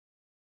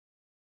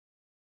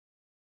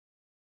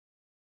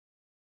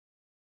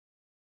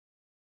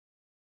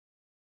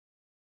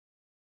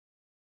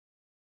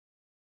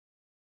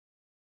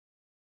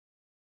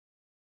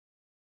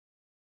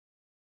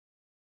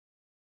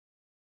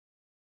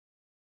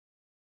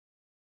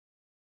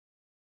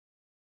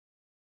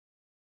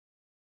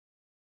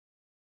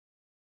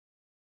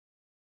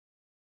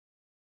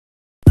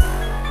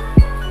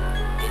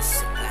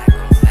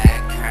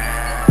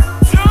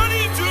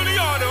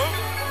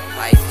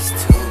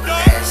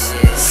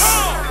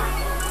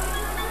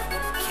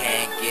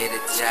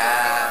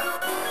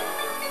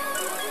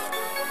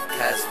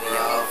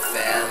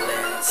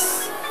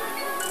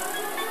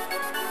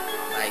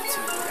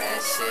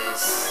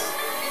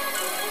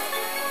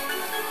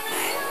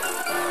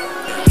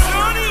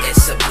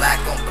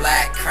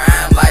black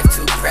crime, life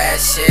too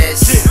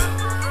precious.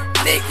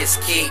 Niggas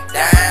keep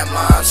dying,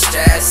 mom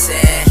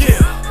stressing.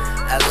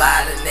 A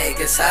lot of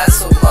niggas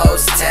hustle,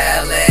 most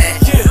talent.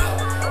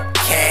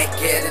 Can't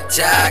get a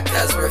job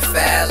cause we're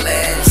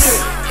felons.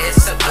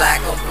 It's a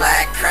black on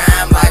black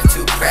crime, life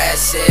too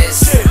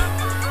precious.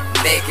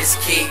 Niggas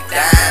keep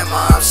dying,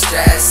 mom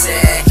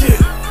stressing.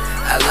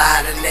 A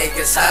lot of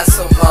niggas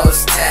hustle,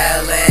 most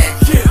talent.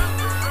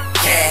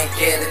 Can't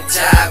get a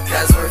job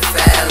cause we're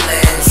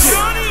felons.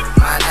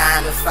 My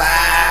 9 to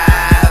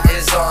 5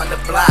 is on the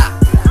block.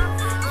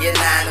 Your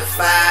 9 to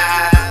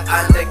 5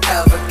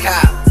 undercover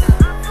cop.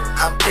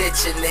 I'm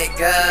bitchin',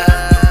 nigga,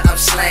 I'm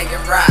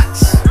slanging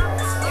rocks.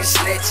 You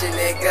snitchin',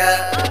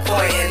 nigga,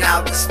 pointing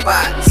out the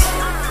spots.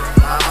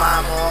 My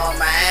mama on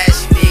my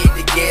ass, you need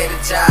to get a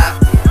job.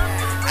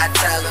 I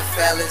tell the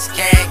fellas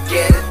can't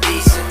get a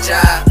decent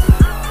job.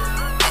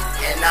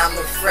 And I'm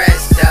a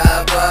fresh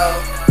double,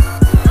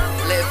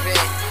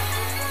 living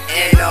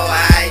in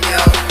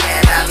Ohio.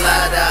 And I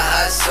love the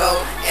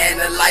hustle and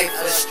the life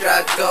of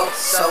struggle.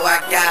 So I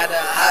gotta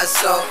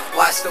hustle,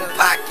 watch them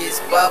pockets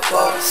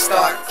bubble.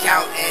 Start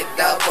counting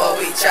double,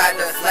 we try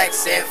to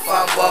flex and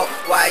fumble.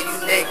 While you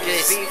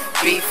niggas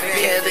beefing,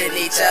 killing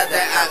each other,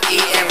 I'm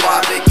eating,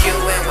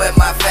 barbecuing with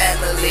my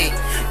family.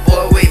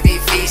 Boy, we be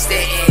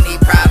feasting, any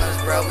problems,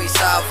 bro, we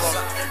solve them.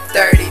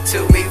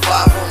 32,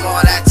 revolve them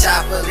on that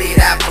chopper, leave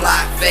that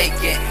block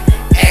vacant.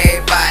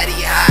 Everybody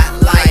hot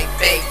like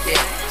bacon,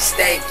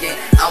 staking.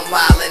 I'm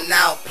wildin'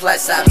 out,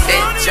 plus I've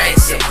been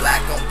drinking.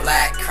 Black on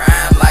black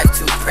crime, life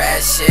too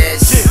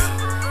precious.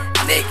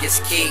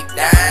 Niggas keep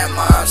dying,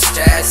 mom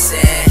stressing.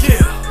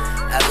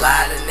 A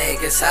lot of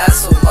niggas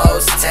hustle,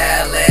 most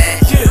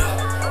talent.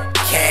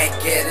 Can't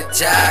get a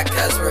job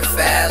cause we're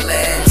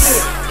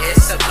felons.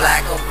 It's a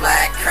black on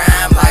black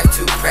crime, life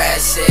too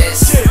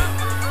precious.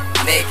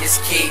 Niggas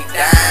keep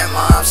dying,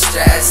 mom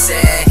stressing.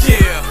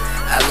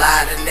 A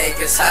lot of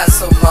niggas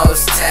hustle,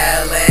 most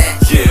talent.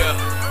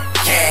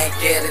 Can't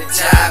get a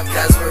job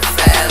cause we're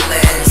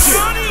felons.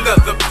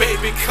 Another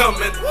baby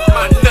coming,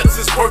 my nuts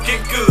is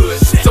working good.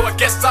 So I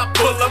guess I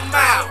pull them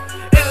out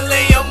and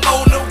lay them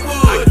on the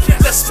wood.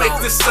 Let's make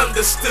this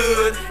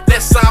understood,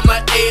 that I'm a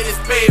 80s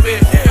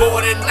baby.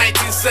 Born in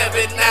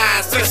 1979,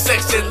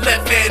 C-section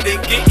left-handed.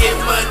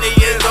 Getting money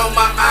is on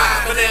my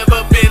mind. But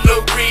never been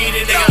no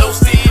greedy, nigga. No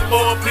Steve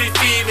Moore, please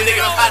feed me,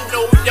 nigga. I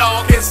know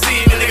y'all can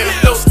see me, nigga.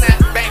 No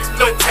snapbacks,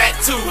 no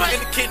tattoo. In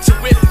the kitchen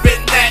with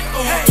Ben that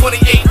ooh.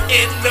 28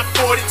 in the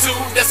 42,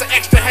 that's an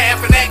extra half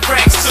in that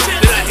crack suit.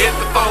 Then I hit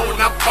the phone,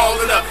 I'm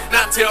calling up.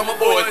 Now tell my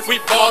boys, we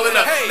ballin'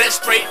 up. That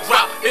straight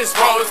drop is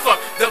raw as fuck.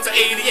 Delta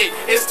 88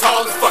 is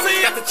tall as fuck.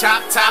 Got the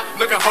chop top,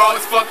 looking hard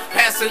as fuck.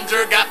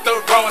 Passenger got the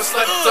rawest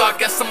slut, so I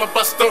guess I'ma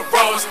bust the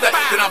rawest slut.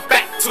 Then I'm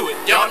back to it,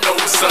 y'all know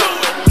what's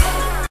up.